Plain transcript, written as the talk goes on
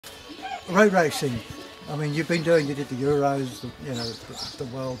road racing. I mean, you did the Euros, the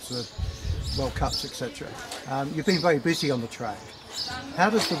World Cups, etc. You've been very busy on the track. How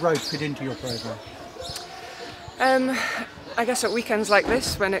does the road fit into your program? I guess at weekends like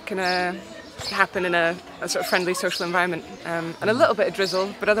this, when it can happen in a sort of friendly social environment, and a little bit of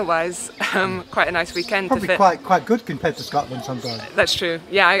drizzle, but otherwise quite a nice weekend. Probably to fit. quite good compared to Scotland sometimes. That's true.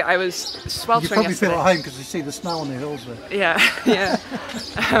 Yeah, I was sweltering. You probably yesterday. feel at home because you see the snow on the hills there. Yeah, yeah.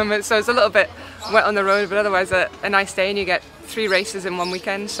 So it's a little bit wet on the road, but otherwise a nice day, and you get 3 races in one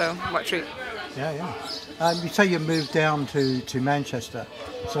weekend, so what a treat. Yeah, yeah. You say you moved down to Manchester,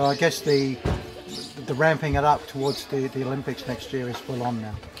 so I guess the ramping it up towards the Olympics next year is full on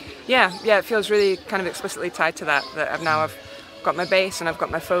now. Yeah, it feels really kind of explicitly tied to that I've got my base and I've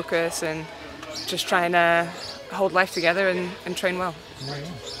got my focus and just trying to hold life together and train well. Yeah,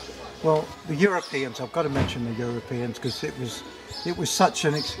 yeah. Well, the Europeans, I've got to mention the Europeans because it was such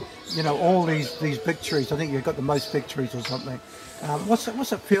an, all these victories. I think you've got the most victories or something. What's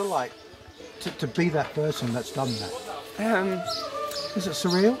it feel like to be that person that's done that? Is it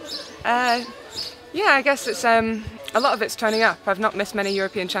surreal? Yeah, I guess it's a lot of it's turning up. I've not missed many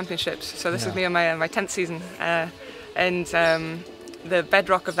European Championships, so this is me on my 10th season, and the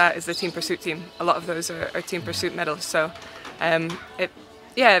bedrock of that is the team pursuit team. A lot of those are team pursuit medals, so it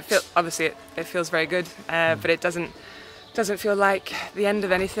feels very good, but it doesn't feel like the end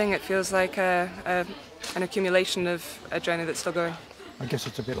of anything. It feels like an accumulation of a journey that's still going. I guess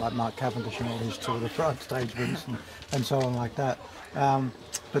it's a bit like Mark Cavendish and all his Tour de France stage wins and so on like that.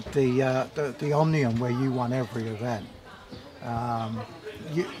 But the Omnium, where you won every event,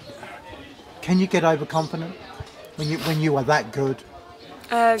 can you get overconfident when you are that good?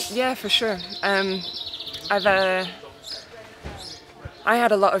 Yeah, for sure. I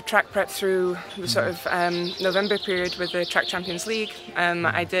had a lot of track prep through the sort of November period with the Track Champions League.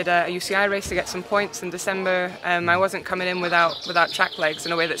 I did a UCI race to get some points in December. I wasn't coming in without track legs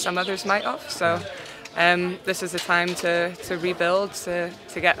in a way that some others might have. So this is the time to rebuild, to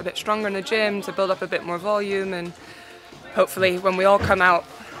get a bit stronger in the gym, to build up a bit more volume, and hopefully when we all come out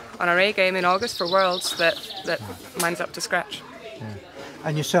on our A game in August for Worlds, that mine's up to scratch. Yeah.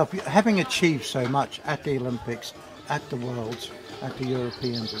 And yourself, having achieved so much at the Olympics, at the Worlds, at the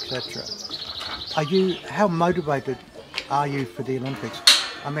Europeans, etc. How motivated are you for the Olympics?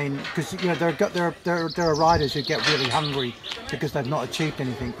 I mean, because there are riders who get really hungry because they've not achieved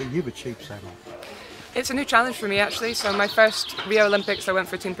anything, but you've achieved so much. It's a new challenge for me actually. So my first Rio Olympics, I went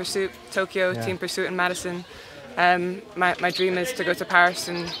for team pursuit. Tokyo, team pursuit in Madison. My dream is to go to Paris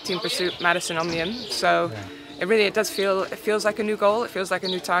and team pursuit Madison Omnium. So. It feels like a new goal, it feels like a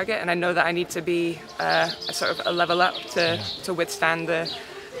new target, and I know that I need to be a sort of a level up to withstand the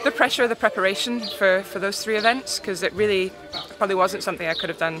pressure, the preparation for those 3 events, because it really probably wasn't something I could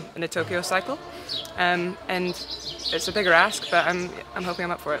have done in the Tokyo cycle, and it's a bigger ask, but I'm hoping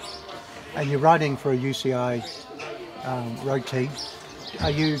I'm up for it. And you're riding for a UCI road team. Are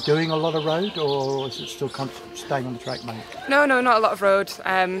you doing a lot of road, or is it still staying on the track, mate? No, not a lot of road.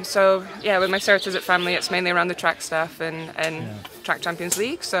 So yeah, with my Ceratizit family, it's mainly around the track stuff and Track Champions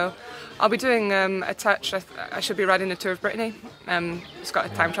League. So I'll be doing a touch. I should be riding the Tour of Brittany. It's got a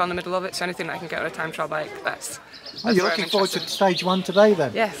time trial in the middle of it, so anything that I can get on a time trial bike, that's you're looking forward to stage 1 today,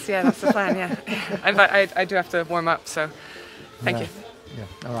 then? Yes, yeah, that's the plan. Yeah, I do have to warm up, so thank you.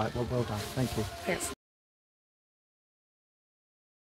 Yeah. All right. Well done. Thank you. Thanks.